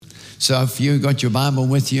So if you got your Bible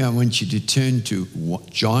with you, I want you to turn to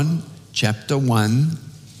John chapter 1.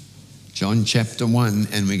 John chapter 1,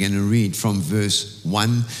 and we're going to read from verse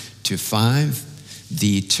 1 to 5,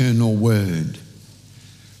 the eternal word.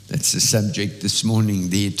 That's the subject this morning,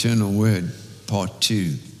 the eternal word, part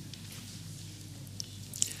 2.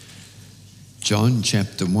 John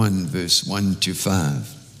chapter 1, verse 1 to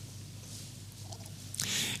 5.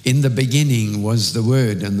 In the beginning was the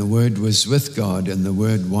Word, and the Word was with God, and the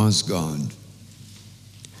Word was God.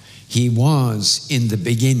 He was in the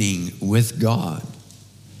beginning with God.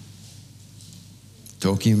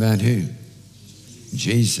 Talking about who?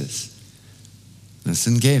 Jesus.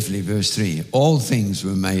 Listen carefully, verse 3. All things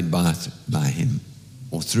were made by him,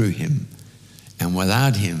 or through him, and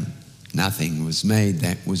without him nothing was made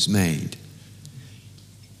that was made.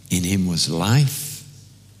 In him was life.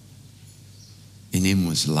 In him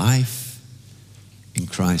was life. In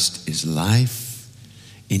Christ is life.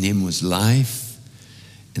 In him was life.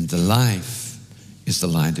 And the life is the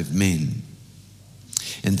light of men.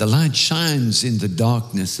 And the light shines in the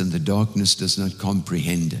darkness, and the darkness does not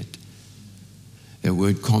comprehend it. The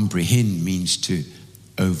word comprehend means to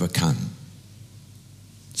overcome.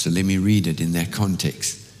 So let me read it in that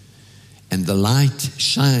context. And the light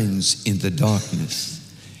shines in the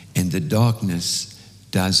darkness, and the darkness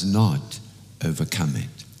does not overcome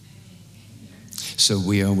it. So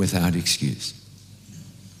we are without excuse.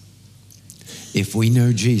 If we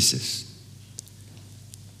know Jesus,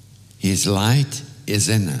 his light is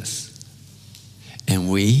in us, and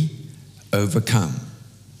we overcome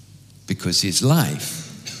because his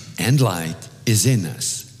life and light is in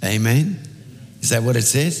us. Amen? Is that what it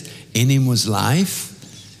says? In him was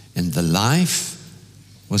life, and the life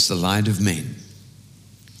was the light of men.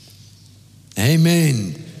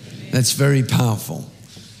 Amen. That's very powerful.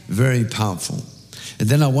 Very powerful. And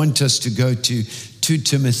then I want us to go to 2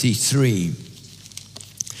 Timothy 3,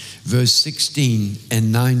 verse 16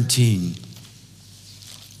 and 19.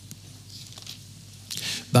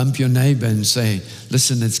 Bump your neighbor and say,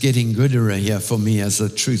 listen, it's getting gooder here for me as the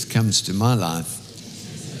truth comes to my life.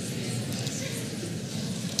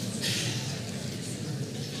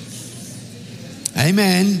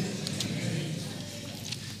 Amen.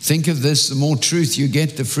 Think of this, the more truth you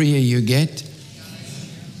get, the freer you get.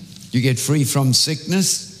 You get free from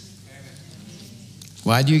sickness.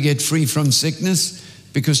 Why do you get free from sickness?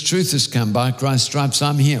 Because truth has come. By Christ's stripes,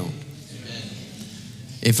 I'm healed.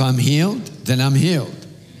 If I'm healed, then I'm healed.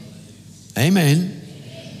 Amen.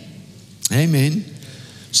 Amen.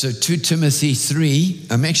 So 2 Timothy 3,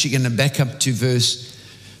 I'm actually going to back up to verse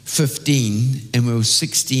 15 and we'll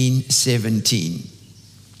 16, 17.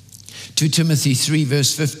 2 Timothy 3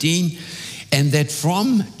 verse 15, and that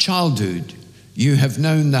from childhood you have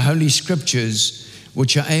known the Holy Scriptures,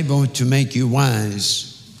 which are able to make you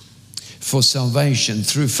wise for salvation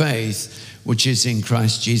through faith, which is in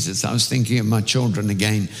Christ Jesus. I was thinking of my children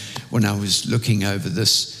again when I was looking over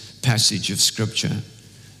this passage of Scripture,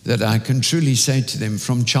 that I can truly say to them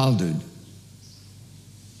from childhood,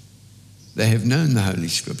 they have known the Holy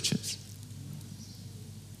Scriptures.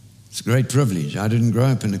 It's a great privilege. I didn't grow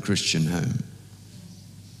up in a Christian home.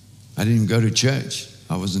 I didn't go to church.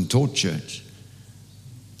 I wasn't taught church.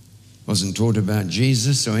 Wasn't taught about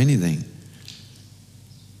Jesus or anything.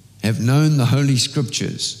 Have known the Holy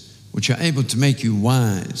Scriptures, which are able to make you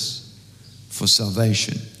wise for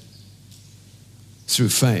salvation through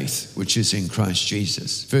faith, which is in Christ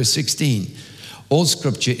Jesus. Verse 16, all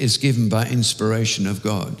Scripture is given by inspiration of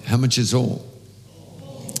God. How much is all?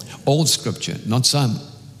 All Scripture, not some.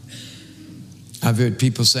 I've heard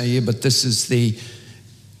people say, yeah, but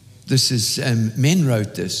men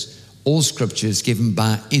wrote this. All Scripture is given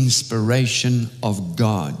by inspiration of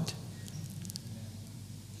God.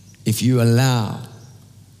 If you allow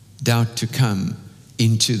doubt to come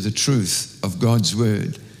into the truth of God's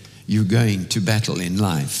word, you're going to battle in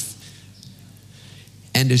life.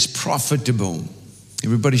 And is profitable.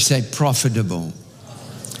 Everybody say profitable.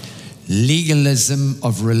 Legalism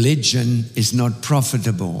of religion is not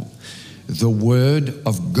profitable. The word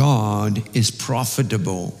of God is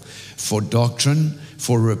profitable for doctrine,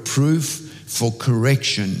 for reproof, for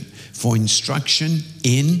correction, for instruction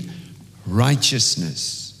in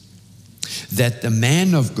righteousness, that the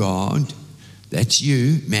man of God, that's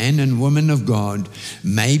you, man and woman of God,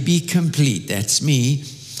 may be complete, that's me,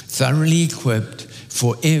 thoroughly equipped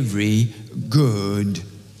for every good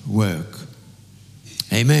work.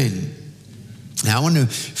 Amen. Now,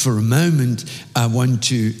 for a moment, I want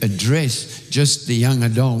to address just the young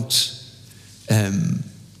adults,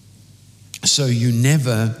 so you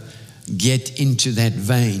never get into that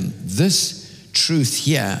vein. This truth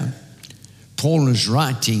here Paul is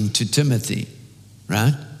writing to Timothy,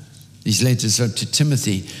 right? These letters are to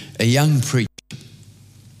Timothy, a young preacher.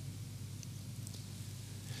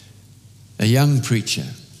 A young preacher.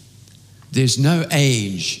 There's no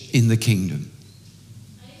age in the kingdom.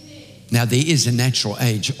 Now, there is a natural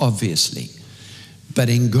age, obviously. But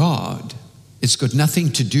in God, it's got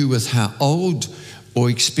nothing to do with how old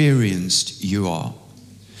or experienced you are.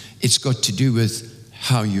 It's got to do with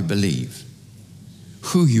how you believe,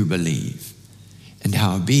 who you believe, and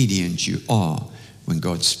how obedient you are when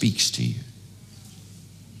God speaks to you.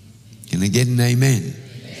 Can I get an amen?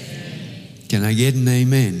 Amen. Can I get an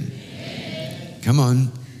amen? Amen. Come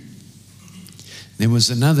on. There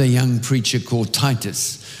was another young preacher called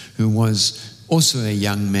Titus, who was also a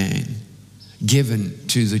young man given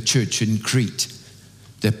to the church in Crete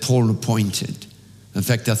that Paul appointed. In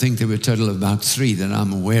fact, I think there were a total of about 3 that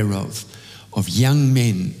I'm aware of young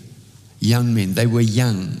men. Young men. They were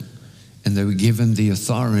young, and they were given the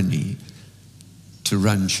authority to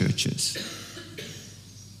run churches.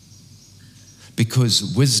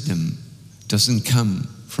 Because wisdom doesn't come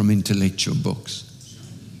from intellectual books.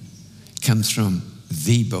 It comes from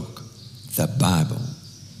the book, the Bible.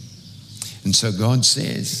 And so God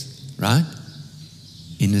says, right,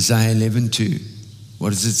 in Isaiah 11:2,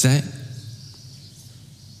 what does it say?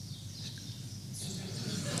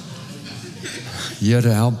 Here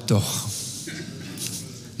help doch.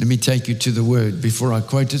 Let me take you to the word before I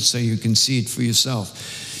quote it so you can see it for yourself.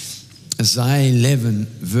 Isaiah 11,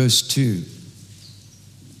 verse 2.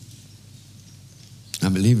 I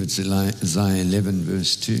believe it's Isaiah 11,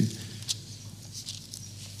 verse 2.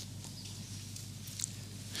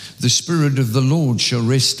 The Spirit of the Lord shall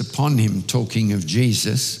rest upon him, talking of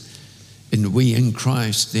Jesus, and we in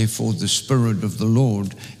Christ, therefore the Spirit of the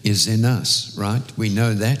Lord is in us, right? We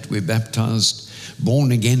know that. We're baptized,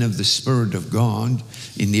 born again of the Spirit of God.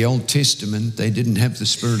 In the Old Testament, they didn't have the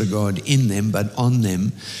Spirit of God in them, but on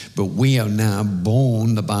them. But we are now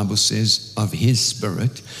born, the Bible says, of His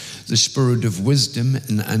Spirit, the Spirit of wisdom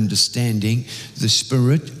and understanding, the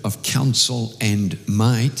Spirit of counsel and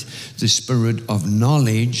might, the Spirit of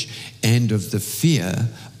knowledge and of the fear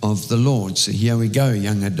of the Lord. So here we go,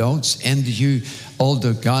 young adults, and you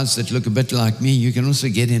older guys that look a bit like me, you can also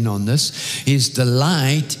get in on this. His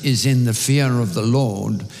delight is in the fear of the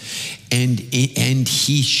Lord, and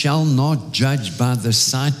he shall not judge by the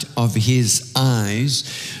sight of his eyes,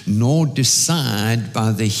 nor decide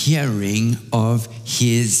by the hearing of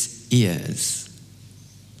his ears.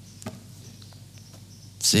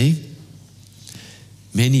 See?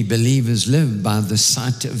 Many believers live by the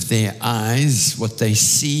sight of their eyes, what they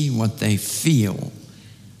see, what they feel,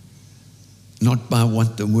 not by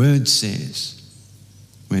what the Word says.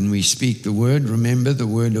 When we speak the Word, remember the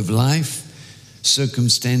Word of life,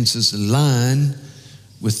 circumstances align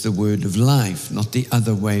with the Word of life, not the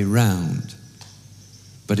other way round.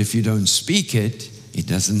 But if you don't speak it, it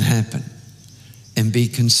doesn't happen. And be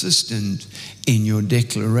consistent in your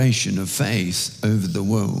declaration of faith over the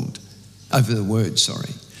word.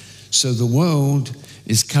 So the world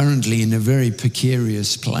is currently in a very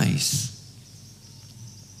precarious place.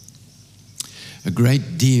 A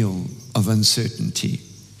great deal of uncertainty.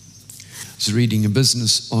 I was reading a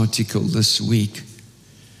business article this week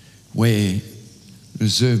where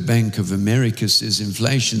Reserve Bank of America says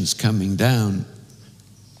inflation's coming down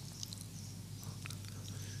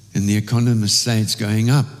and the economists say it's going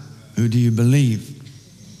up. Who do you believe?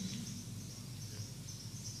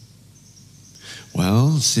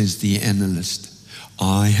 Well, says the analyst,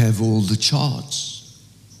 I have all the charts.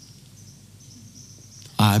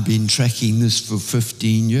 I've been tracking this for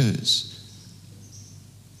 15 years.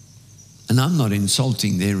 And I'm not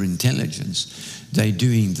insulting their intelligence. They're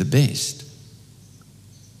doing the best.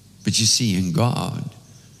 But you see, in God,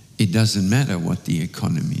 it doesn't matter what the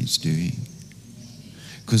economy is doing.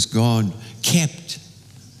 Because God kept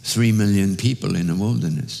 3 million people in a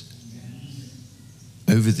wilderness.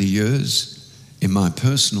 Over the years, in my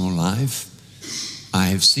personal life, I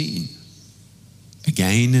have seen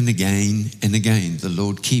again and again and again the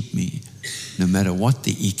Lord keep me no matter what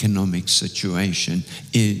the economic situation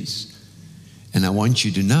is. And I want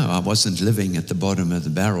you to know I wasn't living at the bottom of the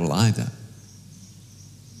barrel either.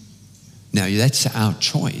 Now that's our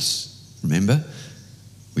choice. Remember,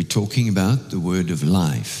 we're talking about the word of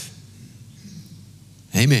life.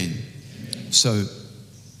 Amen. So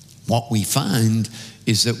what we find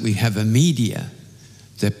is that we have a media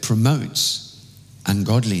that promotes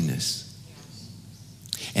ungodliness.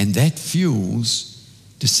 And that fuels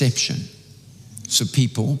deception. So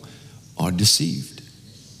people are deceived.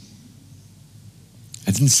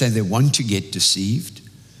 I didn't say they want to get deceived,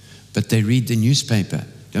 but they read the newspaper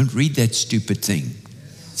Don't read that stupid thing.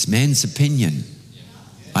 It's man's opinion.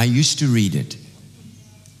 I used to read it.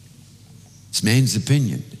 It's man's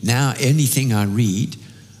opinion. Now, anything I read,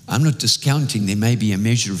 I'm not discounting there may be a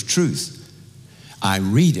measure of truth. I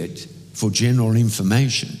read it for general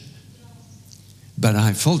information, but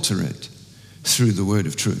I filter it through the word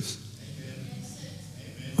of truth.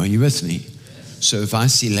 Are you with me? So if I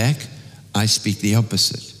see lack, I speak the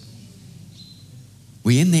opposite.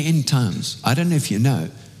 We're in the end times. I don't know if you know,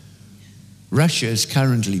 Russia is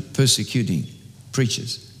currently persecuting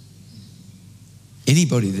preachers.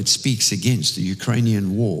 Anybody that speaks against the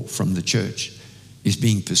Ukrainian war from the church is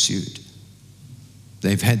being pursued.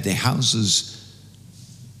 They've had their houses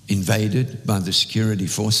invaded by the security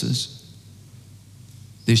forces.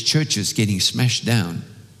 There's churches getting smashed down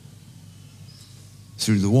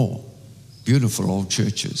through the war. Beautiful old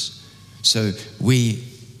churches. So we're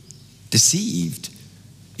deceived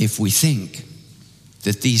if we think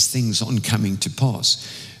that these things aren't coming to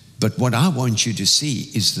pass. But what I want you to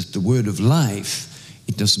see is that the word of life,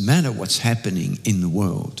 it doesn't matter what's happening in the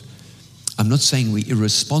world. I'm not saying we're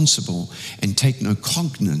irresponsible and take no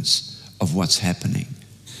cognizance of what's happening,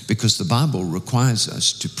 because the Bible requires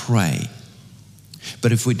us to pray.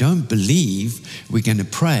 But if we don't believe, we're going to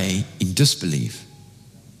pray in disbelief.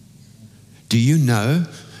 Do you know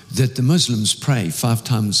that the Muslims pray 5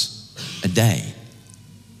 times a day?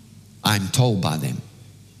 I'm told by them.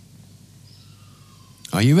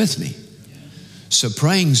 Are you with me? So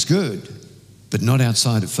praying's good, but not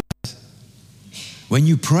outside of faith. When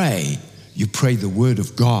you pray the word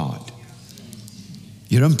of God.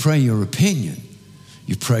 You don't pray your opinion.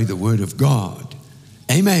 You pray the word of God.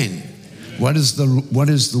 Amen. What does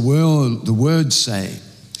the word say?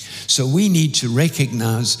 So we need to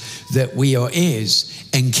recognize that we are heirs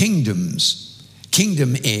and kingdom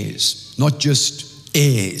heirs, not just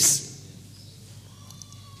heirs.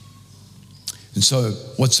 And so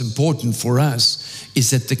what's important for us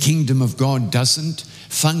is that the kingdom of God doesn't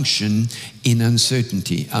function in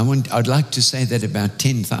uncertainty. I'd like to say that about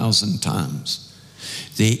 10,000 times.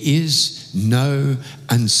 There is no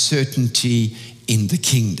uncertainty in the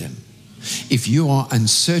kingdom. If you are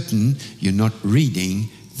uncertain, you're not reading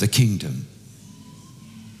the kingdom.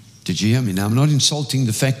 Did you hear me? Now, I'm not insulting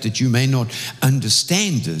the fact that you may not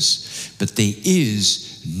understand this, but there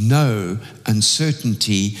is no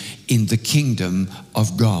uncertainty in the kingdom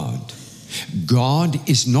of God. God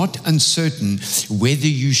is not uncertain whether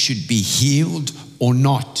you should be healed or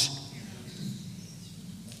not.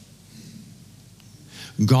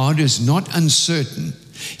 God is not uncertain.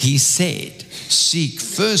 He said, seek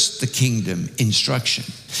first the kingdom, instruction,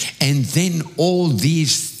 and then all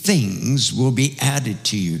these things will be added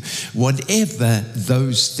to you. Whatever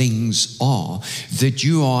those things are that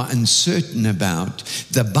you are uncertain about,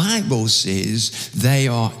 the Bible says they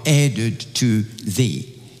are added to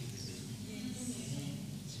thee.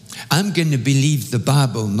 I'm going to believe the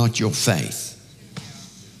Bible, not your faith.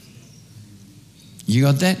 You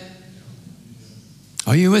got that?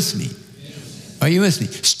 Are you with me? Are you with me?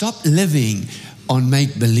 Stop living on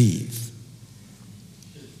make-believe.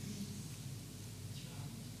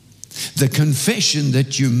 The confession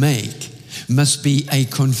that you make must be a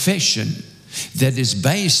confession that is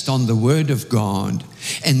based on the Word of God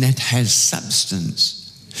and that has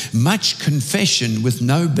substance. Much confession with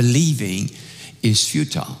no believing is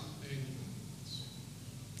futile.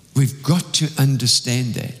 We've got to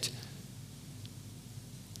understand that.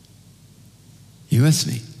 You with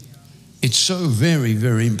me? It's so very,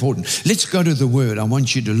 very important. Let's go to the Word. I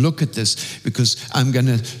want you to look at this because I'm going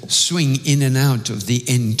to swing in and out of the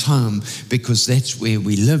end time because that's where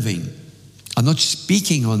we're living. I'm not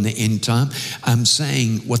speaking on the end time. I'm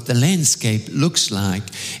saying what the landscape looks like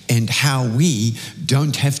and how we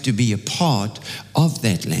don't have to be a part of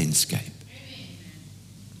that landscape.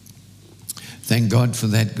 Thank God for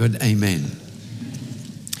that good amen.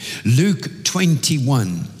 Luke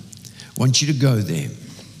 21. I want you to go there.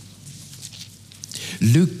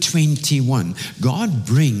 Luke 21. God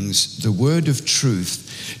brings the word of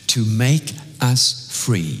truth to make us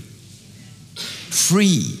free.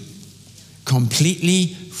 Free. Completely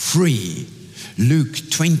free. Luke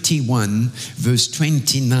 21, verse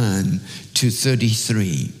 29 to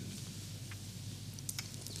 33.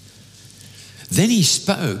 Then he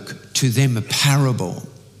spoke to them a parable.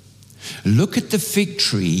 Look at the fig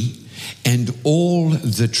tree and all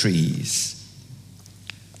the trees.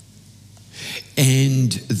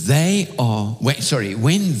 And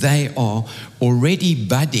when they are already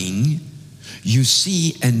budding, you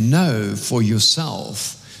see and know for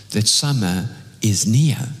yourself that summer is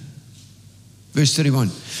near. Verse 31.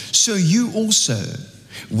 So you also,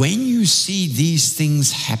 When you see these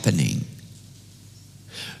things happening,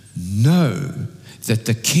 know that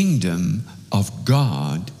the kingdom of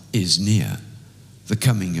God is near, the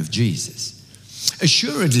coming of Jesus.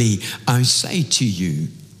 Assuredly, I say to you,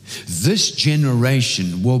 this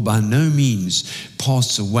generation will by no means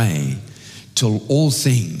pass away till all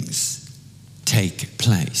things take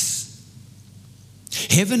place.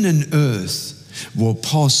 Heaven and earth will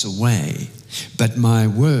pass away, but my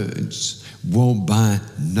words will by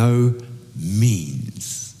no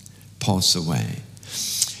means pass away.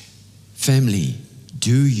 Family,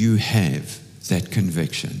 do you have that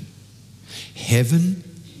conviction? Heaven,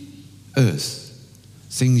 earth,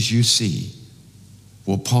 things you see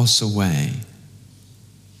will pass away,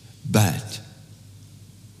 but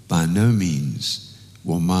by no means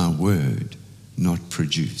will my word not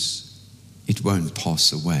produce. It won't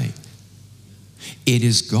pass away. It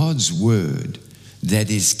is God's word that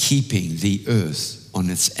is keeping the earth on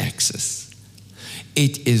its axis.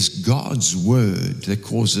 It is God's word that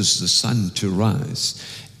causes the sun to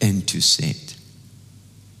rise and to set.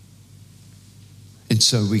 And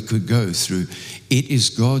so we could go through, it is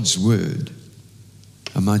God's word.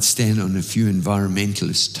 I might stand on a few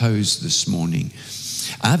environmentalists' toes this morning.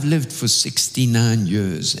 I've lived for 69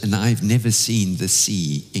 years and I've never seen the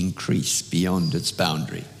sea increase beyond its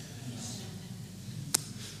boundary.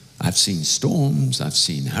 I've seen storms, I've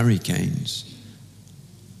seen hurricanes,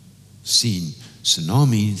 seen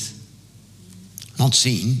tsunamis. Not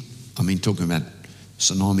seen, I mean talking about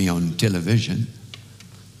tsunami on television.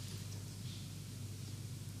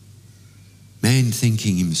 Man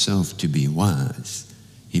thinking himself to be wise,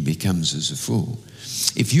 he becomes as a fool.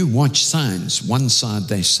 If you watch science, one side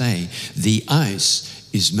they say the ice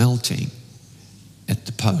is melting at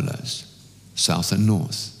the polars, south and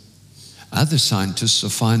north. Other scientists are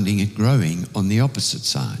finding it growing on the opposite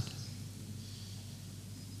side.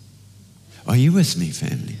 Are you with me,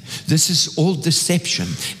 family? This is all deception.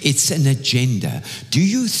 It's an agenda. Do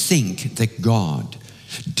you think that God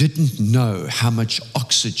didn't know how much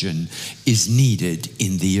oxygen is needed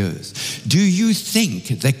in the earth? Do you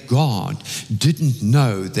think that God didn't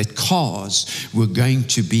know that cars were going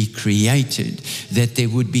to be created, that there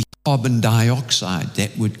would be carbon dioxide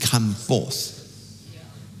that would come forth?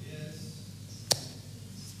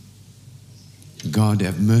 God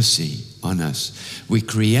have mercy on us. We're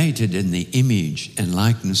created in the image and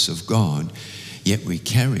likeness of God, yet we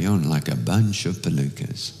carry on like a bunch of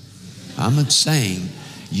palookas. I'm not saying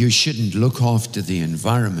you shouldn't look after the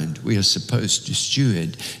environment. We are supposed to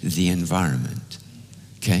steward the environment.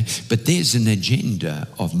 Okay? But there's an agenda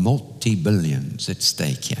of multi-billions at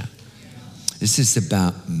stake here. This is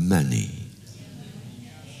about money.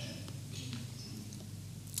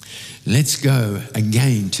 Let's go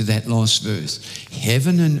again to that last verse.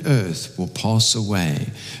 Heaven and earth will pass away,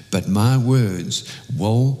 but my words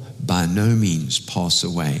will by no means pass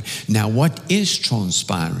away. Now, what is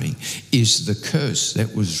transpiring is the curse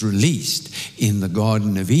that was released in the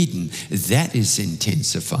Garden of Eden. That is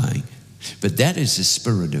intensifying, but that is a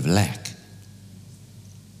spirit of lack.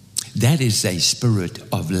 That is a spirit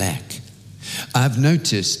of lack. I've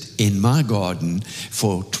noticed in my garden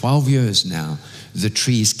for 12 years now, the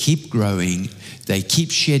trees keep growing, they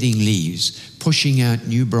keep shedding leaves, pushing out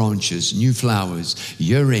new branches, new flowers,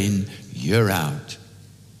 year in, year out,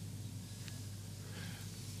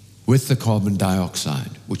 with the carbon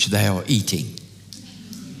dioxide, which they are eating.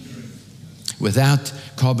 Without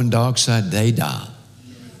carbon dioxide, they die.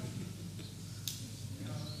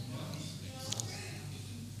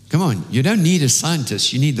 Come on, you don't need a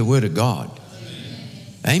scientist, you need the Word of God.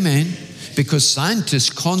 Amen. Because scientists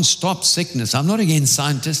can't stop sickness. I'm not against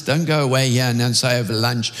scientists. Don't go away here and then say over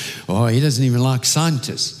lunch, oh, he doesn't even like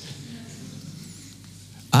scientists.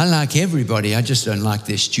 I like everybody, I just don't like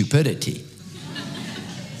their stupidity.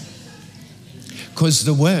 Because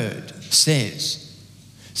the Word says,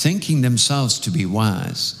 thinking themselves to be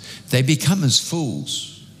wise, they become as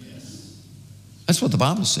fools. That's what the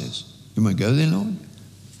Bible says. You want to go there, Lord?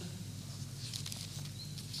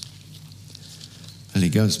 Holy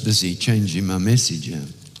Ghost busy changing my message here.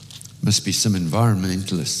 Must be some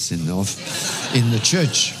environmentalists in the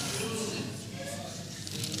church.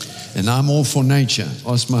 And I'm all for nature.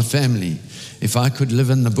 Ask my family. If I could live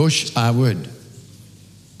in the bush, I would.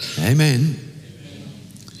 Amen.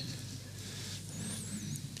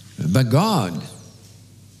 But God,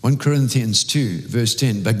 1 Corinthians 2, verse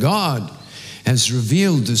 10, but God has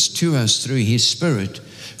revealed this to us through His Spirit.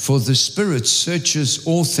 For the Spirit searches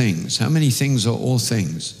all things. How many things are all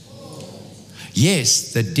things?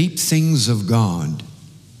 Yes, the deep things of God.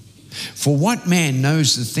 For what man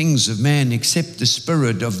knows the things of man except the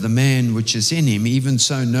spirit of the man which is in him? Even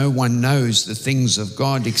so, no one knows the things of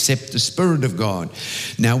God except the Spirit of God.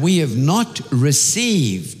 Now we have not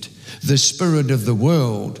received the spirit of the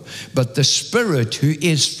world, but the Spirit who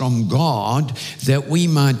is from God, that we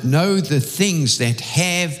might know the things that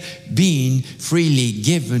have been freely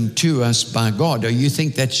given to us by God. Do you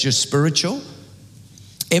think that's just spiritual?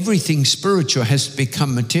 Everything spiritual has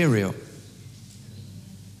become material.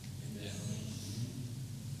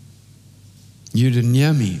 You didn't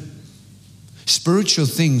hear me. Spiritual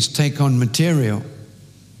things take on material.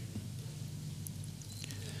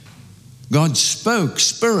 God spoke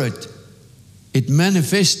spirit. It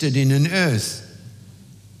manifested in an earth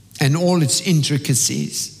and all its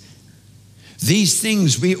intricacies. These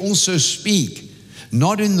things we also speak,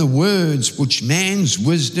 not in the words which man's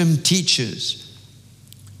wisdom teaches.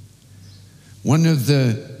 One of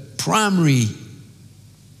the primary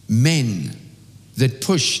men that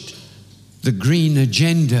pushed the green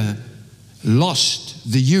agenda lost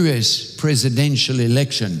the US presidential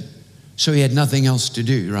election. So he had nothing else to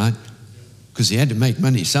do, right? Because he had to make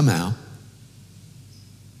money somehow.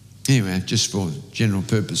 Anyway, just for general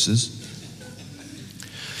purposes.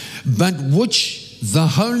 But which the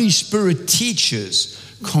Holy Spirit teaches,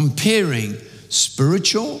 comparing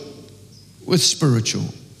spiritual with spiritual.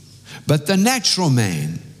 But the natural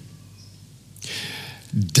man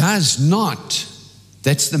does not.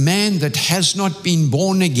 That's the man that has not been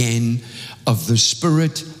born again of the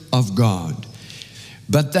Spirit of God.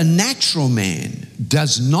 But the natural man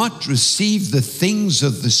does not receive the things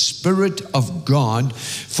of the Spirit of God,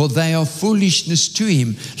 for they are foolishness to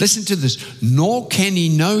him. Listen to this. Nor can he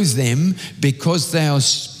know them, because they are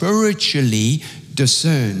spiritually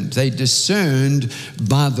discerned. They discerned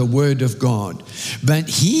by the word of God. But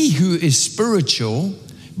he who is spiritual,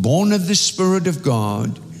 born of the Spirit of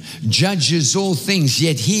God, judges all things,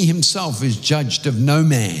 yet he himself is judged of no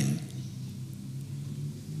man.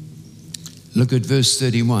 Look at verse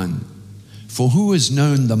 31. For who has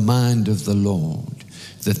known the mind of the Lord,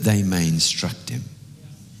 that they may instruct him?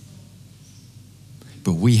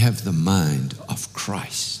 But we have the mind of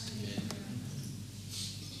Christ.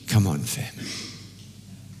 Come on, family.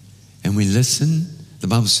 And we listen. The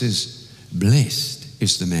Bible says, blessed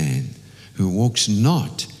is the man who walks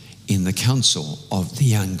not in the counsel of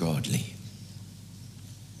the ungodly.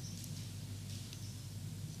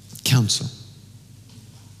 Counsel.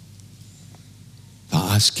 The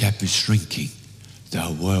ice cap is shrinking.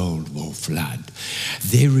 The world will flood.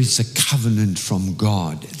 There is a covenant from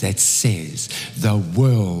God that says the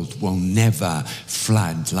world will never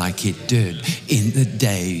flood like it did in the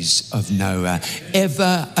days of Noah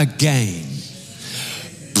ever again.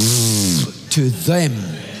 To them.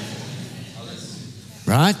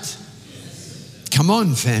 Right? Come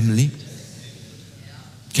on, family.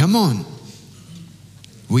 Come on.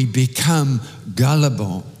 We become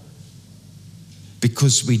gullible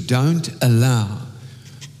because we don't allow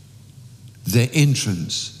the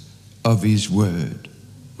entrance of His Word,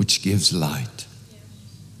 which gives light.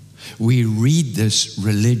 We read this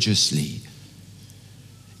religiously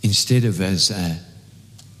instead of as a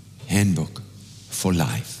handbook for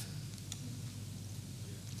life.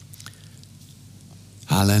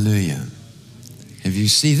 Hallelujah. Have you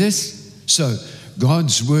seen this? So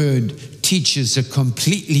God's Word teaches a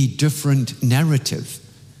completely different narrative.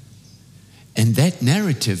 And that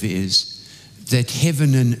narrative is that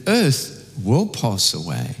heaven and earth will pass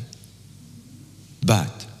away,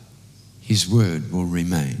 but His Word will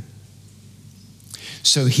remain.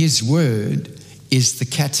 So His Word is the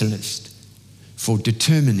catalyst for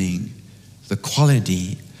determining the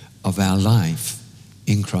quality of our life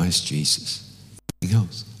in Christ Jesus. Nothing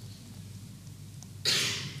else.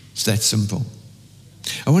 It's that simple.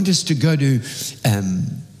 I want us to go to,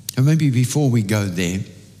 maybe before we go there,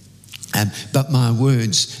 but my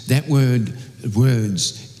words, that word,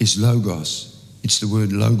 words, is logos. It's the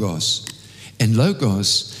word logos. And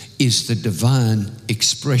logos is the divine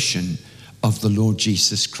expression of the Lord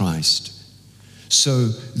Jesus Christ. So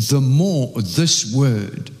the more this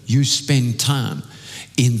word, you spend time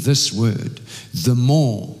in this word, the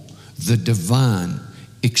more the divine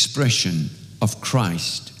expression of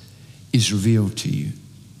Christ is revealed to you,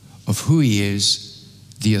 of who He is,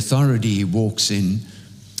 the authority He walks in,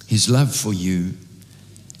 His love for you,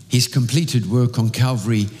 His completed work on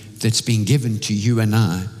Calvary that's been given to you and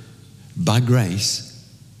I by grace,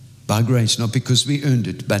 not because we earned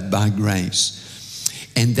it, but by grace.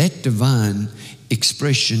 And that divine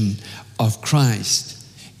expression of Christ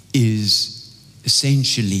is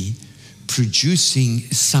essentially producing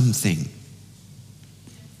something.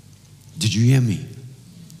 Did you hear me?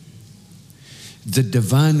 the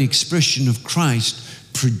divine expression of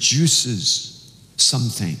Christ produces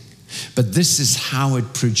something. But this is how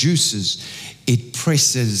it produces. It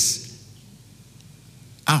presses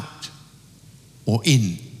out or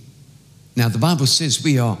in. Now, the Bible says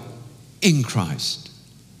we are in Christ.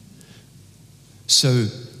 So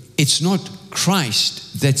it's not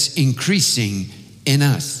Christ that's increasing in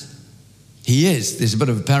us. He is. There's a bit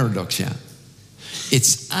of a paradox here.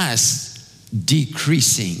 It's us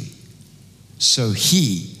decreasing, so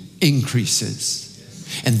He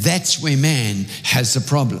increases. And that's where man has a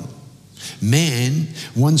problem. Man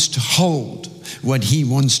wants to hold what he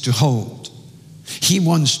wants to hold. He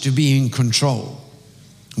wants to be in control.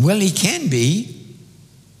 Well, he can be.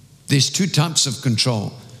 There's two types of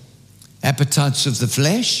control: appetites of the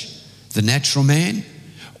flesh, the natural man,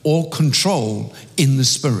 or control in the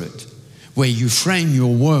spirit, where you frame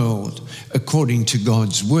your world according to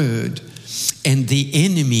God's word, and the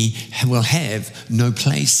enemy will have no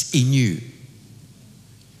place in you.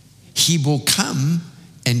 He will come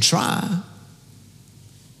and try,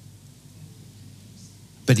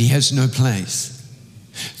 but he has no place.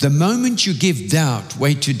 The moment you give doubt,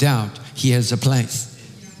 way to doubt, he has a place.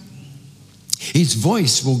 His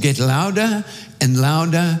voice will get louder and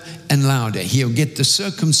louder and louder. He'll get the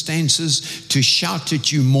circumstances to shout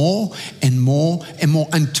at you more and more and more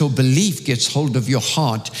until belief gets hold of your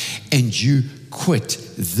heart and you quit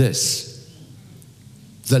this.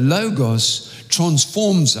 The Logos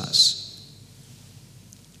transforms us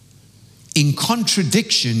in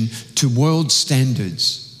contradiction to world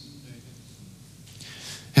standards.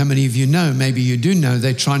 How many of you know, maybe you do know,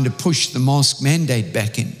 they're trying to push the mask mandate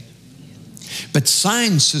back in. But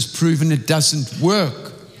science has proven it doesn't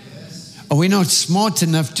work. Are we not smart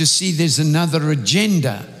enough to see there's another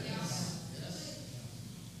agenda?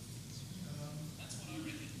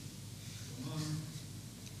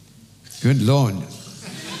 Good Lord.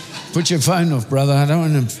 Put your phone off, brother. I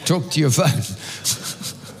don't want to talk to your phone.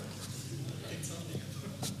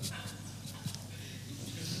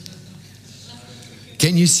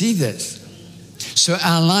 Can you see this? So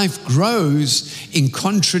our life grows in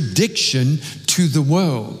contradiction to the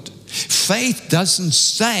world. Faith doesn't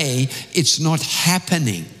say it's not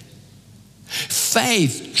happening.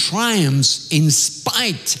 Faith triumphs in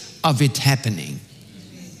spite of it happening.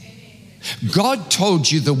 God told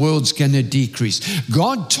you the world's going to decrease.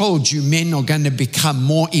 God told you men are going to become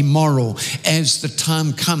more immoral as the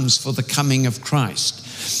time comes for the coming of Christ.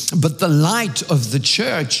 But the light of the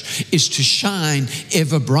church is to shine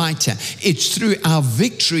ever brighter. It's through our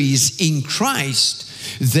victories in Christ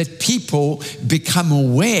that people become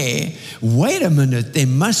aware, wait a minute, there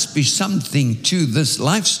must be something to this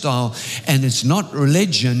lifestyle, and it's not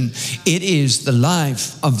religion, it is the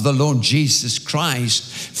life of the Lord Jesus Christ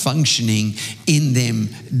functioning in them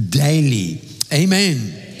daily.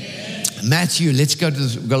 Amen. Matthew, let's go to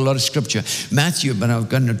we've got a lot of scripture. Matthew, but I'm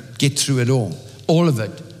going to get through it all of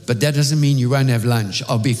it. But that doesn't mean you won't have lunch.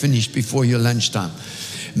 I'll be finished before your lunchtime.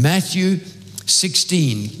 Matthew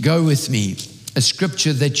 16, go with me. A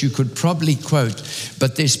scripture that you could probably quote,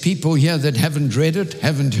 but there's people here that haven't read it,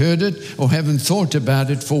 haven't heard it, or haven't thought about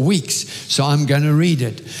it for weeks. So I'm going to read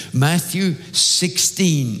it. Matthew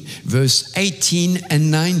 16, verse 18 and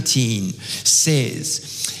 19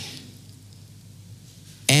 says,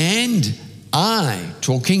 "And I,"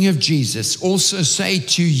 talking of Jesus, "also say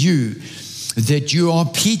to you that you are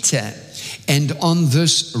Peter, and on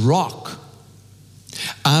this rock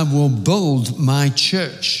I will build my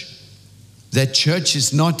church." That church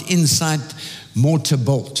is not Incite mortar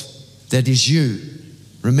built. That is you.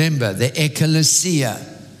 Remember, the ecclesia.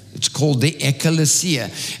 It's called the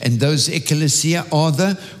ecclesia. And those ecclesia are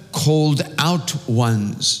the called out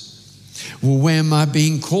ones. Well, where am I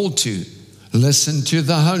being called to? Listen to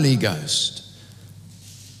the Holy Ghost.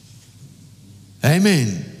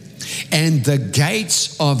 Amen. "And the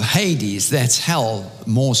gates of Hades," that's hell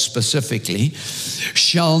more specifically,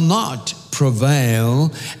 "shall not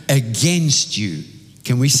prevail against you."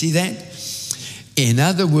 Can we see that? In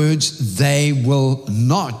other words, they will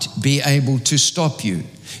not be able to stop you.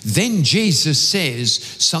 Then Jesus says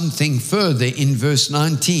something further in verse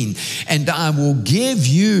 19, "And I will give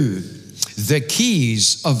you the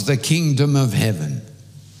keys of the kingdom of heaven."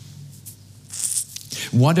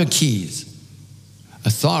 What are keys?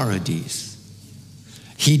 Authorities.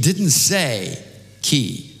 He didn't say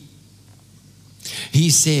key. He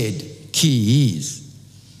said keys.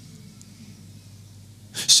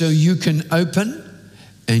 So you can open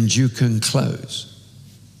and you can close.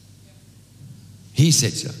 He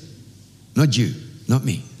said so. Not you, not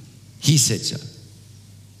me. He said so.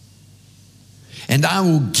 And I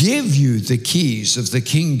will give you the keys of the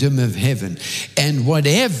kingdom of heaven, and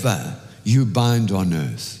whatever you bind on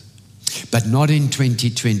earth, but not in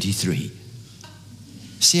 2023.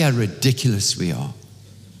 See how ridiculous we are.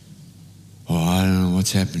 Oh, I don't know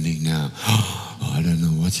what's happening now. Oh, I don't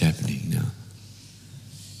know what's happening now.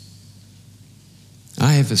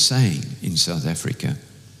 I have a saying in South Africa.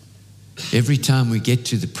 Every time we get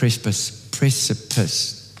to the precipice,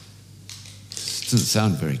 doesn't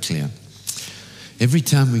sound very clear. Every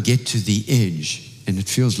time we get to the edge and it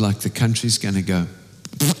feels like the country's going to go,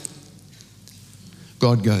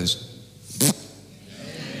 God goes,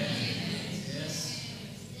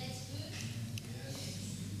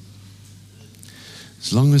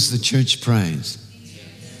 as long as the church prays,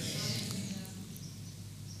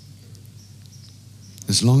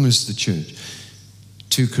 as long as the church,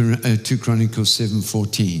 2 Chronicles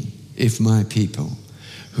 7:14, if my people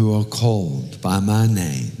who are called by my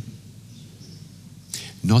name,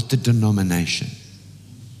 not the denomination,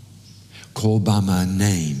 called by my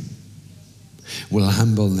name, will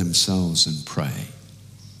humble themselves and pray,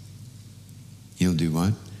 he'll do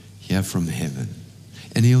what? Hear from heaven.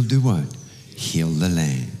 And he'll do what? Heal the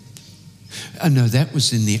land. Oh no, that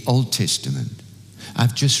was in the Old Testament.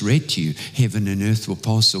 I've just read to you, heaven and earth will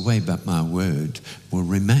pass away, but my word will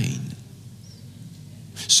remain.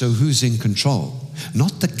 So who's in control?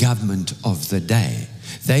 Not the government of the day.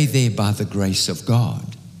 They there by the grace of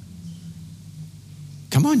God.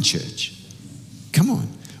 Come on, church. Come on.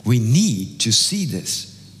 We need to see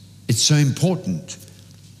this. It's so important.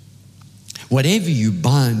 Whatever you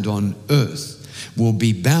bind on earth will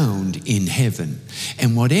be bound in heaven,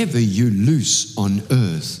 and whatever you loose on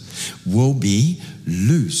earth will be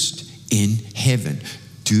loosed in heaven.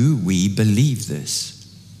 Do we believe this?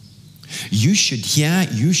 You should hear,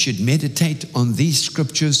 you should meditate on these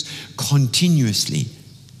scriptures continuously.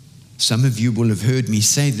 Some of you will have heard me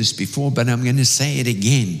say this before, but I'm going to say it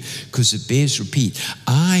again because it bears repeat.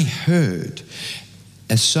 I heard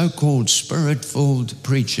a so-called spirit-filled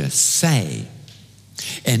preacher say,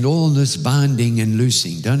 and all this binding and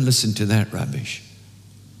loosing, don't listen to that rubbish.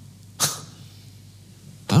 I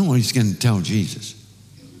don't know what he's going to tell Jesus.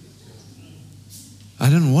 I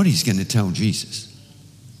don't know what he's going to tell Jesus.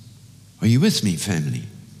 Are you with me, family?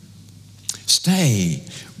 Stay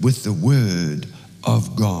with the word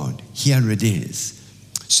of God. Here it is.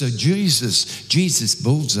 So Jesus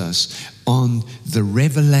builds us on the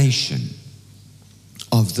revelation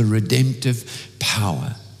of the redemptive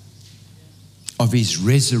power of his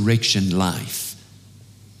resurrection life.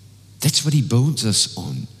 That's what he builds us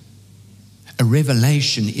on. A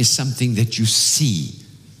revelation is something that you see,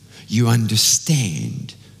 you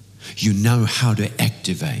understand, you know how to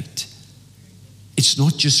activate. It's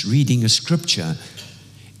not just reading a scripture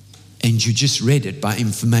and you just read it by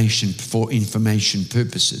information for information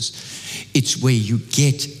purposes. It's where you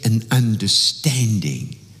get an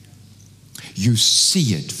understanding. You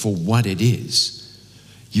see it for what it is.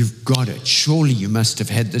 You've got it. Surely you must have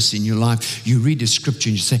had this in your life. You read a scripture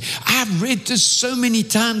and you say, I've read this so many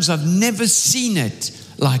times, I've never seen it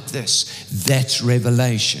like this. That's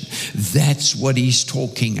revelation. That's what he's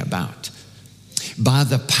talking about. By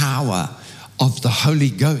the power of the Holy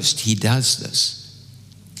Ghost, he does this.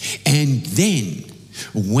 And then,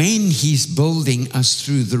 when he's building us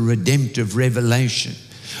through the redemptive revelation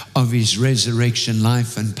of his resurrection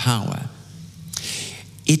life and power,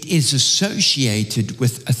 it is associated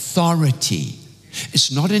with authority.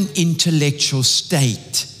 It's not an intellectual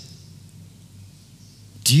state.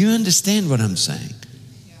 Do you understand what I'm saying?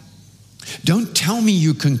 Yeah. Don't tell me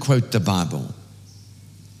you can quote the Bible.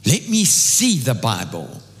 Let me see the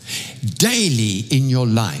Bible daily in your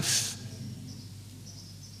life.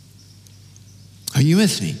 Are you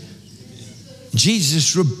with me?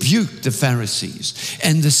 Jesus rebuked the Pharisees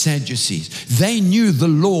and the Sadducees. They knew the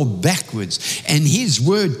law backwards, and his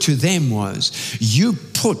word to them was, you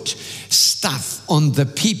put stuff on the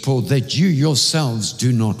people that you yourselves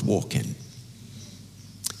do not walk in.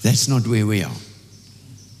 That's not where we are.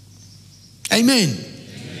 Amen.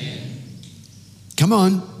 Amen. Come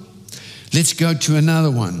on. Let's go to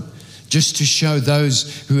another one, just to show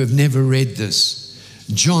those who have never read this.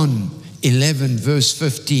 John 11 verse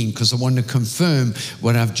 15, because I want to confirm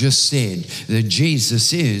what I've just said, that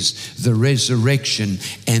Jesus is the resurrection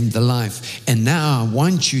and the life. And now I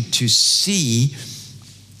want you to see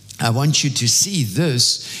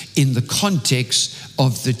this in the context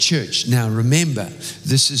of the church. Now remember,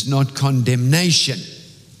 this is not condemnation.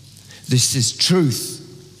 This is truth.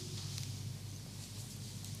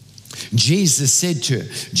 Jesus said to her,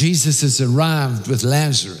 Jesus has arrived with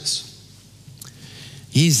Lazarus.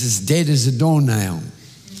 He's as dead as a doornail.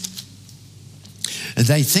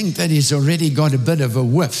 they think that he's already got a bit of a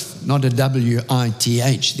whiff, not a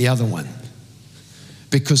W-I-T-H, the other one.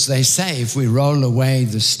 Because they say if we roll away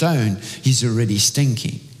the stone, he's already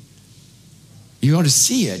stinking. You got to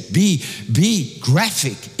see it. Be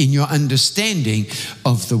graphic in your understanding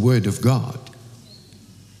of the Word of God.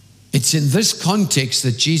 It's in this context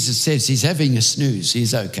that Jesus says he's having a snooze.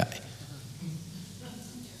 He's okay.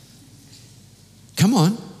 Come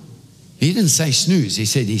on. He didn't say snooze. He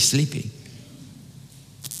said he's sleeping.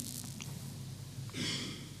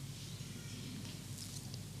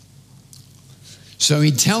 So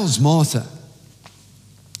he tells Martha,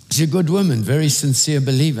 she's a good woman, very sincere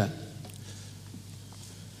believer.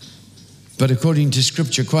 But according to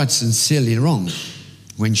Scripture, quite sincerely wrong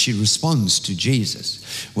when she responds to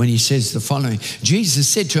Jesus. When he says the following, Jesus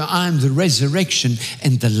said to her, I am the resurrection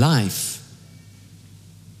and the life.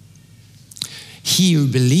 He who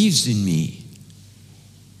believes in me,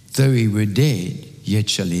 though he were dead, yet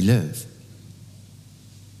shall he live.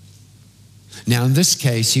 Now, in this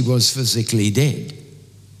case, he was physically dead.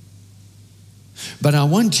 But I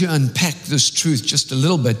want to unpack this truth just a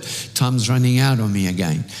little bit. Time's running out on me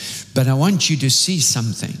again. But I want you to see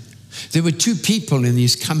something. There were two people in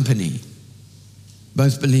his company,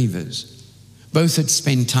 both believers. Both had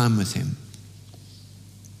spent time with him.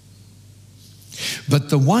 But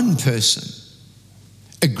the one person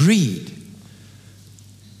agreed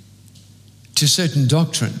to certain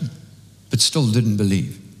doctrine, but still didn't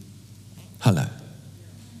believe. Hello.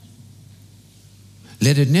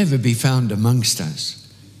 Let it never be found amongst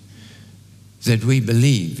us that we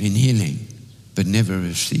believe in healing, but never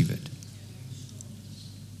receive it.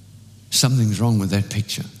 Something's wrong with that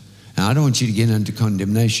picture. Now, I don't want you to get into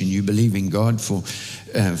condemnation. You believe in God for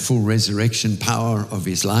full resurrection power of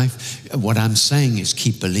his life. What I'm saying is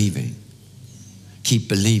keep believing. Keep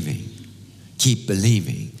believing. Keep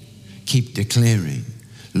believing. Keep declaring.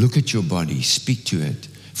 Look at your body. Speak to it.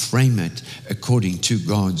 Frame it according to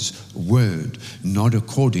God's word, not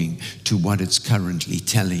according to what it's currently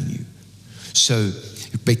telling you. So,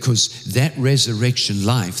 because that resurrection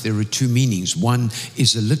life, there are two meanings. One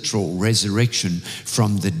is a literal resurrection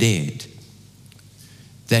from the dead.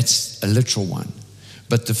 That's a literal one.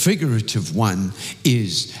 But the figurative one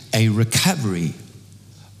is a recovery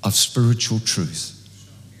of spiritual truth.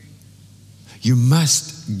 You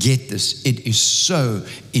must get this. It is so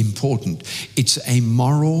important. It's a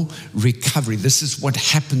moral recovery. This is what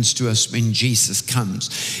happens to us when Jesus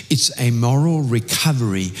comes. It's a moral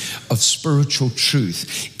recovery of spiritual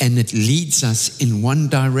truth, and it leads us in one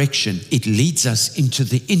direction. It leads us into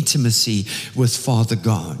the intimacy with Father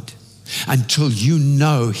God until you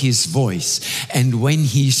know his voice. And when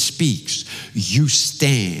he speaks, you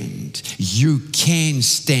stand. You can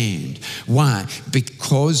stand. Why?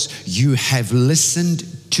 Because you have listened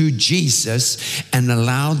to Jesus and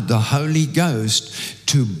allowed the Holy Ghost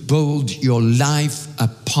to build your life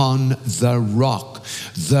upon the rock,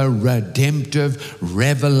 the redemptive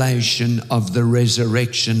revelation of the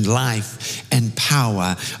resurrection life and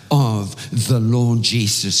power of the Lord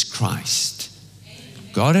Jesus Christ.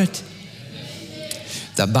 Got it?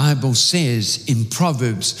 The Bible says in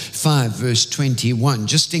Proverbs 5 verse 21,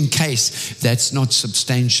 just in case that's not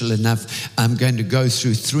substantial enough, I'm going to go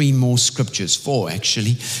through 3 more scriptures, 4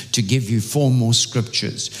 actually, to give you 4 more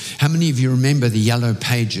scriptures. How many of you remember the yellow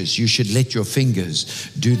pages? You should let your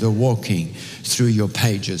fingers do the walking through your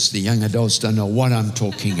pages. The young adults don't know what I'm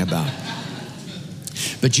talking about.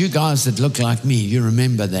 But you guys that look like me, you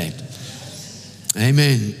remember that.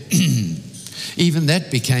 Amen. Even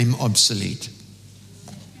that became obsolete.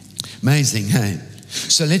 Amazing, hey?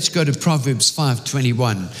 So let's go to Proverbs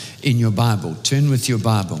 5:21 in your Bible. Turn with your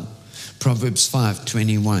Bible. Proverbs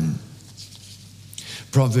 5:21.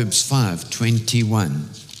 Proverbs 5:21.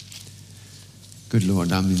 Good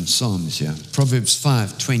Lord, I'm in Psalms here. Proverbs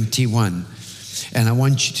 5:21. And I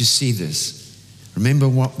want you to see this. Remember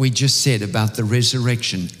what we just said about the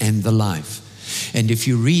resurrection and the life. And if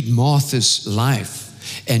you read Martha's life,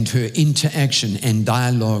 and her interaction and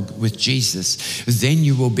dialogue with Jesus, then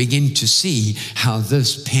you will begin to see how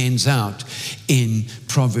this pans out in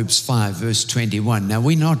Proverbs 5 verse 21. Now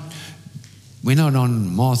we're not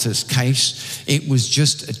on Martha's case. It was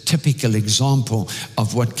just a typical example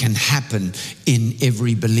of what can happen in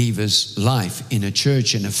every believer's life, in a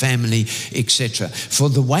church, in a family, etc. For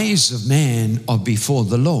the ways of man are before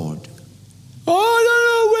the Lord. I don't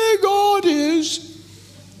know where God is.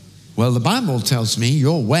 Well, the Bible tells me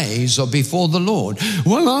your ways are before the Lord.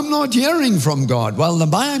 Well, I'm not hearing from God. Well, the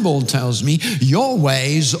Bible tells me your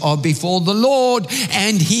ways are before the Lord,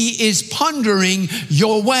 and he is pondering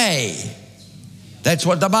your way. That's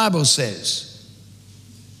what the Bible says.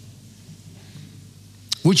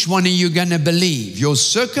 Which one are you going to believe? Your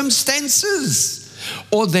circumstances,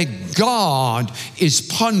 or that God is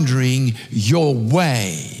pondering your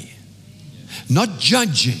way? Not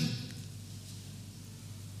judging.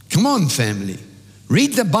 Come on, family.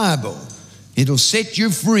 Read the Bible. It'll set you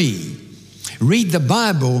free. Read the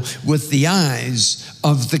Bible with the eyes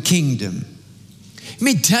of the kingdom. Let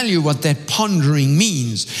me tell you what that pondering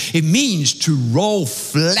means. It means to roll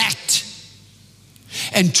flat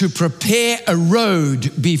and to prepare a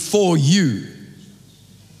road before you.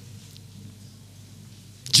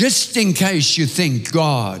 Just in case you think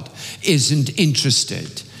God isn't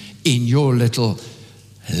interested in your little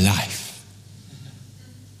life.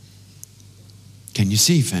 Can you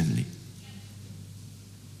see, family?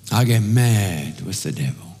 I get mad with the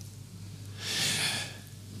devil.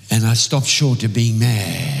 And I stop short of being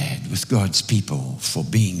mad with God's people for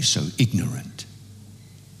being so ignorant.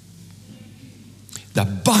 The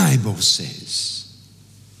Bible says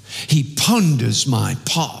He ponders my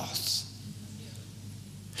path.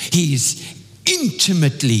 He is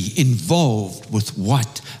intimately involved with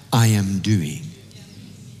what I am doing.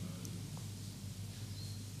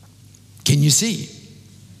 Can you see?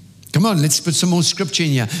 Come on, let's put some more scripture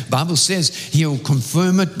in here. Bible says He'll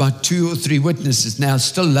confirm it by 2 or 3 witnesses. Now, I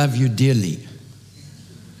still love you dearly.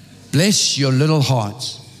 Bless your little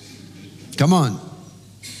hearts. Come on.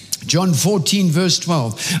 John 14, verse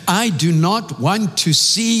 12. I do not want to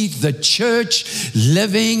see the church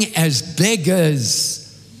living as beggars.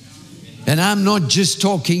 And I'm not just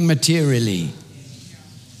talking materially.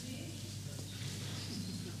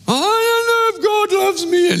 I don't know if God loves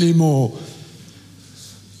me anymore.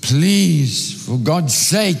 Please, for God's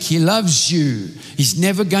sake, He loves you. He's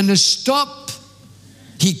never going to stop.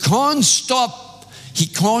 He can't stop. He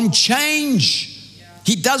can't change.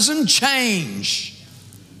 He doesn't change.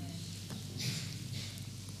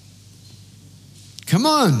 Come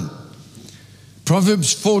on.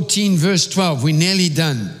 Proverbs 14, verse 12. We're nearly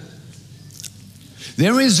done.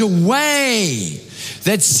 There is a way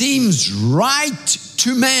that seems right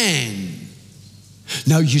to man.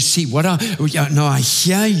 Now, you see, I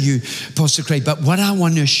hear you, Pastor Craig, but what I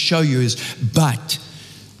want to show you is, but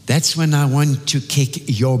that's when I want to kick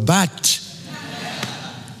your butt.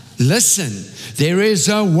 Listen, there is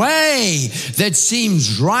a way that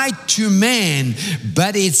seems right to man,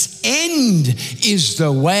 but its end is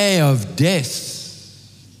the way of death.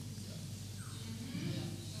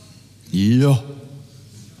 Yeah.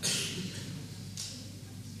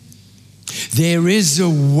 There is a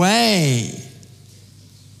way.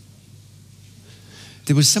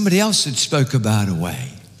 There was somebody else that spoke about a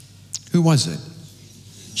way. Who was it?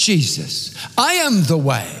 Jesus. I am the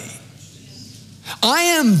way. I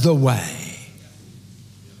am the way.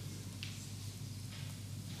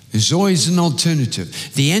 There's always an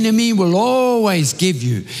alternative. The enemy will always give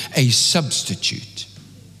you a substitute.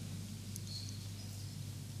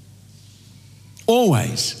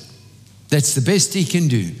 Always. That's the best he can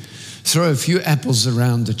do. Throw a few apples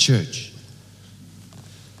around the church.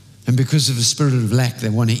 And because of a spirit of lack, they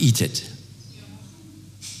want to eat it.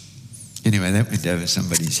 Anyway, that went over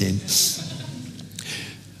somebody's head.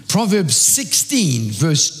 Proverbs 16,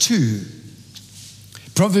 verse 2.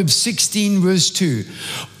 Proverbs 16, verse 2.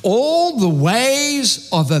 All the ways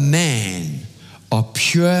of a man are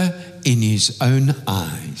pure in his own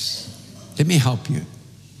eyes. Let me help you.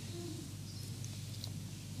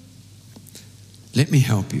 Let me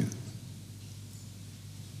help you.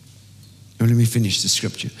 Now let me finish the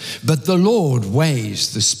scripture. But the Lord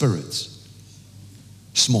weighs the spirits.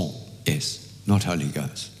 Small s, not Holy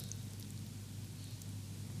Ghost.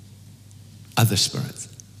 Other spirit.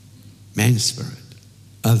 Man's spirit.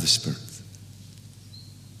 Other spirit.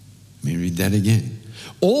 Let me read that again.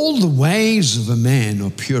 All the ways of a man are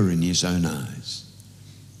pure in his own eyes.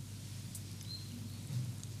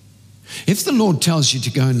 If the Lord tells you to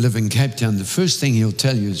go and live in Cape Town, the first thing He'll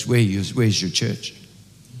tell you is where's your church?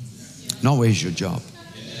 Not where's your job?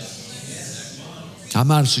 I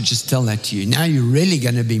might as well just tell that to you. Now you're really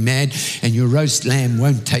going to be mad and your roast lamb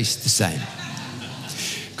won't taste the same.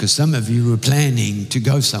 Because some of you were planning to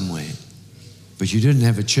go somewhere, but you didn't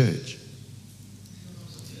have a church.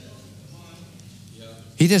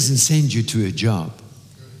 He doesn't send you to a job.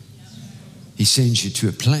 He sends you to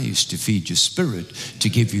a place to feed your spirit, to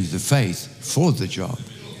give you the faith for the job.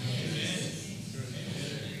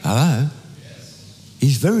 Hello?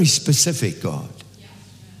 He's very specific, God.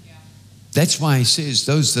 That's why He says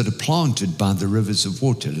those that are planted by the rivers of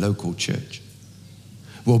water, local church,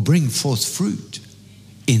 will bring forth fruit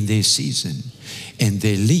in their season, and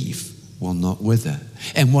their leaf will not wither.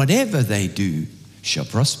 And whatever they do shall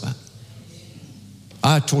prosper.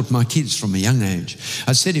 I taught my kids from a young age.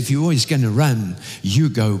 I said, if you're always going to run, you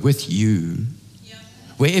go with you.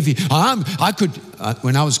 Wherever you,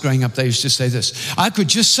 when I was growing up, they used to say this, I could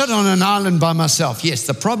just sit on an island by myself. Yes,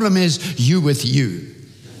 the problem is you with you.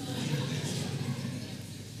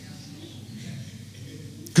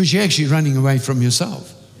 Because you're actually running away from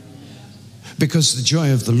yourself. Because the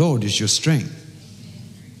joy of the Lord is your strength.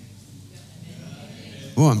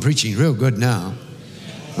 Oh, I'm preaching real good now.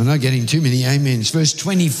 I'm not getting too many amens. Verse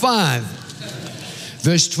 25.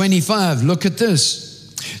 Verse 25, look at this.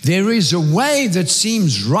 There is a way that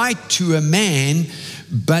seems right to a man,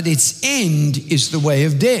 but its end is the way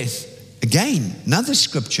of death. Again, another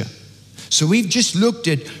scripture. So we've just looked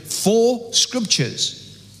at 4 scriptures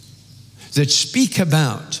that speak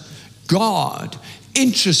about God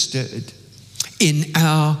interested in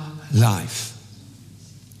our life.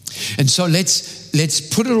 And so let's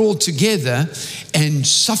put it all together and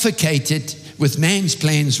suffocate it with man's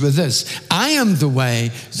plans with this. I am the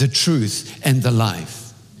way, the truth, and the life.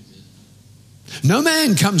 No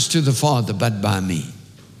man comes to the Father but by me.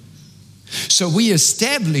 So we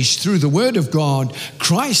establish through the Word of God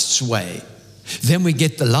Christ's way. Then we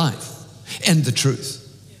get the life and the truth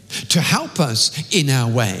to help us in our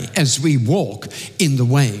way as we walk in the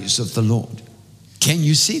ways of the Lord. Can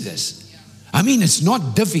you see this? I mean, it's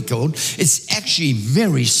not difficult. It's actually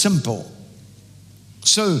very simple.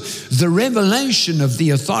 So the revelation of the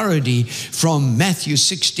authority from Matthew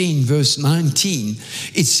 16, verse 19,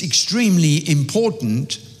 it's extremely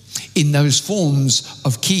important in those forms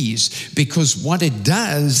of keys, because what it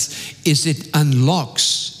does is it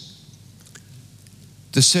unlocks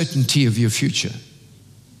the certainty of your future.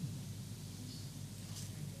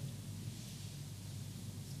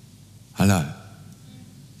 Hello.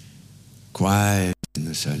 Quiet in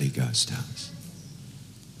this Holy Ghost house.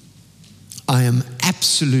 I am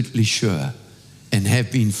absolutely sure, and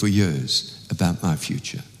have been for years, about my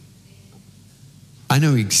future. I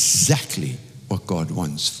know exactly what God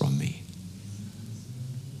wants from me.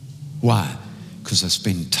 Why? Because I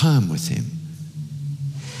spend time with Him.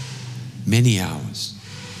 Many hours.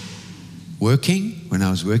 Working, when I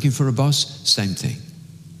was working for a boss, same thing.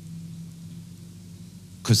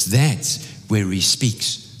 Because that's where He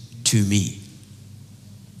speaks to me.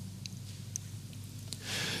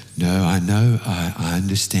 No, I know, I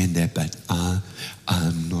understand that, but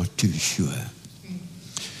I'm not too sure.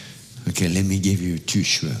 Okay, let me give you too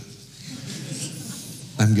sure.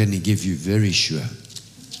 I'm going to give you very sure.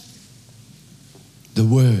 The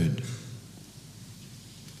Word.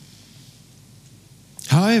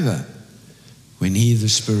 However, when He, the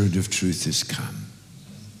Spirit of truth, has come.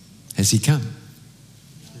 Has He come?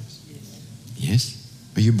 Yes?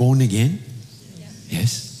 Are you born again?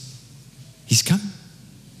 Yes? He's come.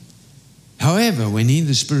 However, when He,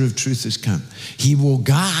 the Spirit of truth, has come, He will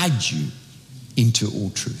guide you into all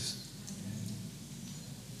truth.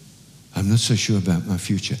 I'm not so sure about my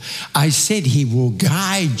future. I said He will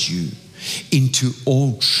guide you into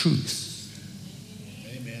all truth.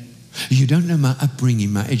 Amen. You don't know my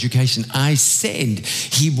upbringing, my education. I said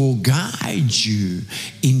He will guide you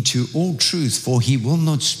into all truth, for He will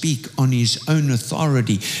not speak on His own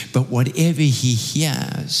authority, but whatever He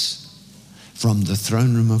hears from the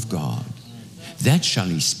throne room of God, that shall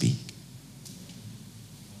He speak.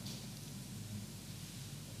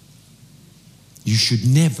 You should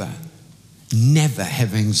never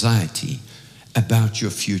have anxiety about your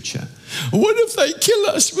future. What if they kill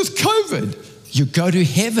us with COVID? You go to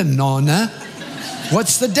heaven, Nana.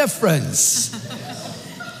 What's the difference?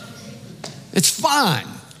 It's fine.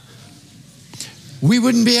 We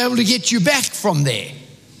wouldn't be able to get you back from there.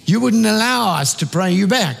 You wouldn't allow us to pray you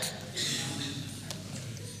back.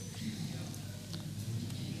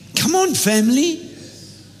 Come on, family.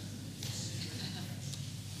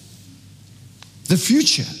 The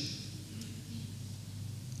future.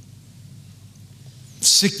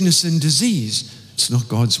 Sickness and disease. It's not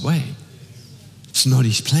God's way. It's not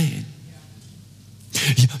His plan.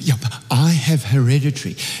 Yeah, but I have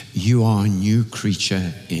hereditary. You are a new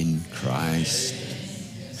creature in Christ.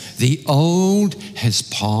 The old has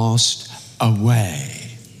passed away.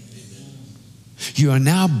 You are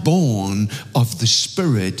now born of the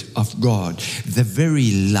Spirit of God. The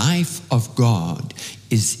very life of God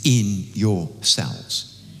is in your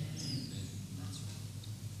cells.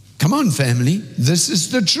 Come on, family. This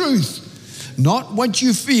is the truth, not what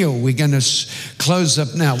you feel. We're going to close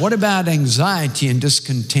up now. What about anxiety and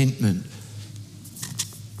discontentment?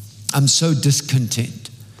 I'm so discontent.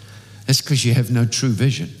 That's because you have no true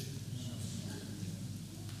vision.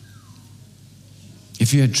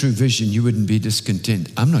 If you had true vision, you wouldn't be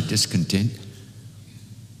discontent. I'm not discontent.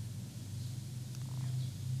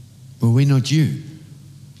 Well, we're not you.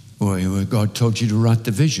 Or God told you to write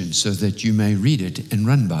the vision so that you may read it and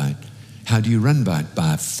run by it. How do you run by it?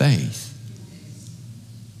 By faith.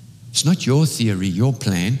 It's not your theory, your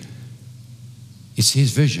plan. It's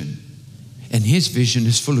His vision. And His vision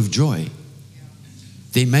is full of joy.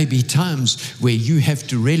 There may be times where you have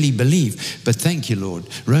to really believe, but thank you, Lord.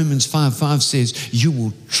 Romans 5:5 says, you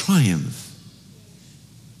will triumph.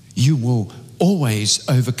 You will always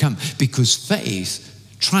overcome, because faith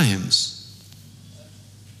triumphs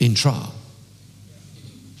in trial.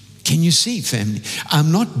 Can you see, family?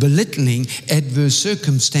 I'm not belittling adverse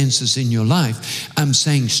circumstances in your life. I'm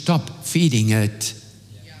saying stop feeding it.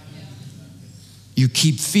 You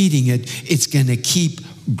keep feeding it, it's going to keep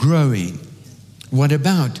growing. What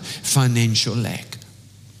about financial lack?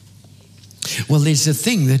 Well, there's a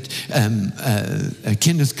thing that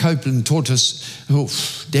Kenneth Copeland taught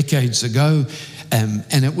us decades ago, and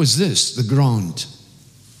it was this, the grant.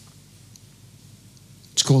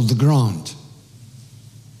 It's called the grant.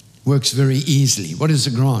 Works very easily. What is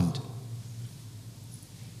a grant?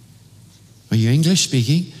 Are you English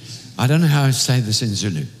speaking? I don't know how to say this in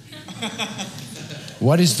Zulu.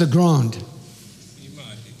 What is the grant?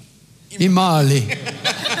 Imali.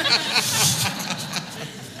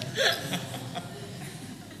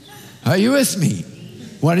 Are you with me?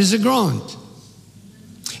 What is a grant?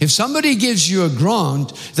 If somebody gives you a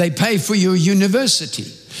grant, they pay for your university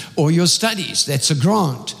or your studies. That's a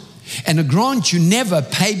grant. And a grant you never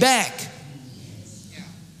pay back.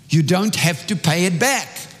 You don't have to pay it back.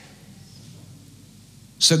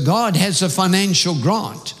 So God has a financial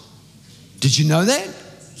grant. Did you know that?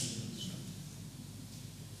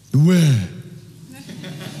 Where?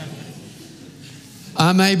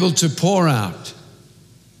 I'm able to pour out.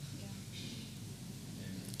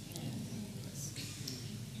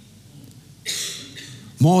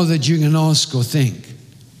 More than you can ask or think.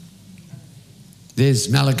 There's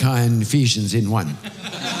Malachi and Ephesians in one.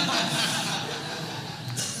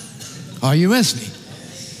 Are you with me?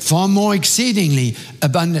 Far more exceedingly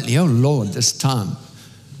abundantly. Oh Lord, this time.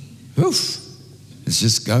 Oof. It's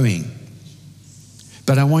just going.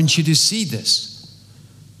 But I want you to see this.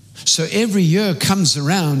 So every year comes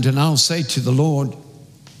around and I'll say to the Lord,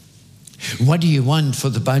 what do you want for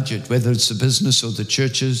the budget, whether it's the business or the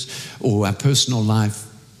churches or our personal life?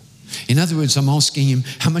 In other words, I'm asking Him,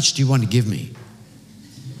 how much do you want to give me?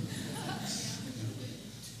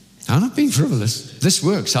 I'm not being frivolous. This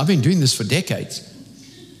works. I've been doing this for decades.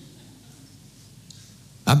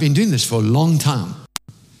 I've been doing this for a long time.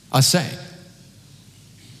 I say,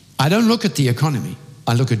 I don't look at the economy.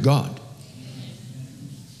 I look at God.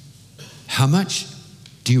 How much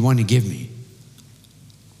do you want to give me?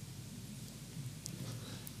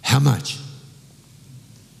 How much?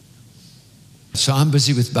 So I'm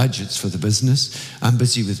busy with budgets for the business. I'm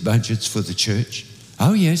busy with budgets for the church.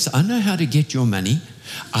 Oh yes, I know how to get your money.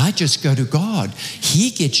 I just go to God. He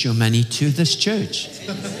gets your money to this church.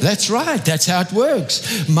 That's right. That's how it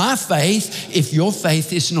works. My faith, if your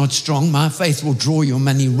faith is not strong, my faith will draw your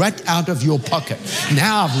money right out of your pocket.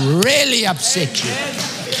 Now I've really upset you.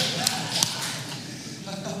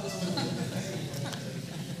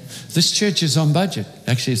 This church is on budget.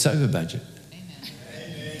 Actually, it's over budget.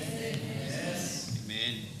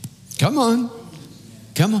 Come on.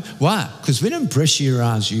 Come on. Why? Because we don't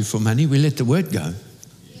pressurize you for money. We let the word go.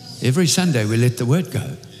 Every Sunday we let the word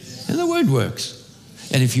go. And the word works.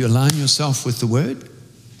 And if you align yourself with the word,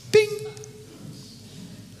 bing,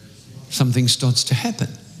 something starts to happen.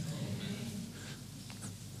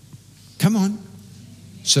 Come on.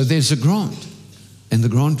 So there's a grant. And the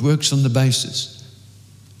grant works on the basis.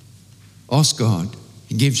 Ask God.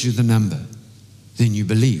 He gives you the number. Then you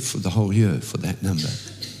believe for the whole year for that number.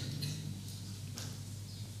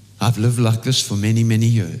 I've lived like this for many, many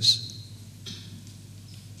years.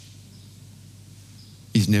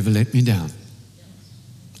 He's never let me down.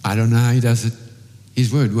 I don't know how He does it.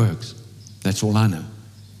 His word works. That's all I know.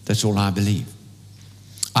 That's all I believe.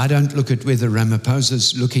 I don't look at whether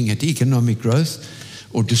Ramaphosa's looking at economic growth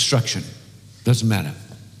or destruction. Doesn't matter.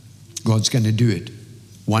 God's going to do it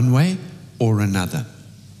one way or another.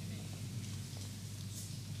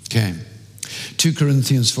 Okay. 2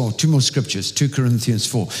 Corinthians 4, two more scriptures, 2 Corinthians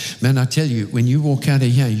 4. Man, I tell you, when you walk out of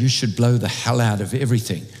here, you should blow the hell out of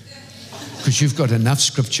everything because you've got enough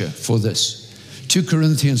scripture for this. 2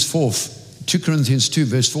 Corinthians 2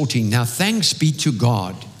 verse 14. Now thanks be to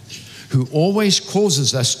God who always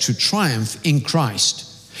causes us to triumph in Christ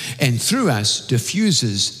and through us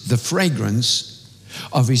diffuses the fragrance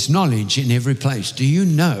of His knowledge in every place. Do you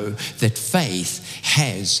know that faith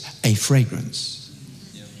has a fragrance?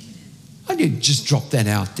 I did just drop that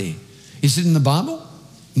out there. Is it in the Bible?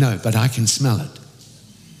 No, but I can smell it.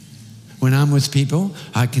 When I'm with people,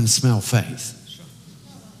 I can smell faith.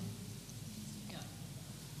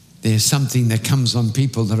 There's something that comes on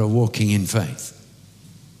people that are walking in faith.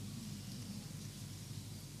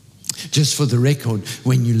 Just for the record,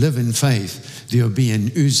 when you live in faith, there'll be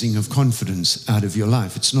an oozing of confidence out of your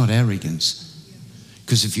life. It's not arrogance.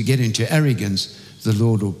 Because if you get into arrogance, the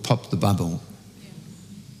Lord will pop the bubble.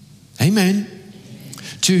 Amen.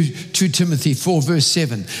 2 Timothy 4 verse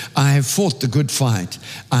 7. I have fought the good fight.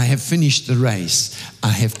 I have finished the race. I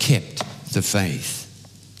have kept the faith.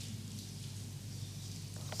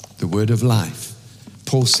 The word of life.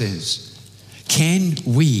 Paul says, can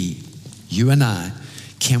we, you and I,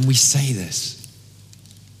 can we say this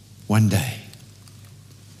one day?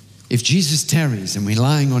 If Jesus tarries and we're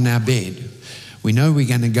lying on our bed, we know we're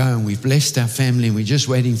going to go and we've blessed our family and we're just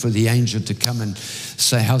waiting for the angel to come and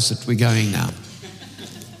say, how's it we're going now?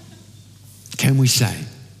 Can we say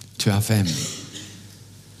to our family,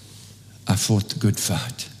 I fought the good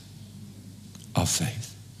fight of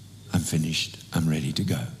faith. I'm finished. I'm ready to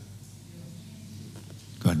go.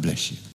 God bless you.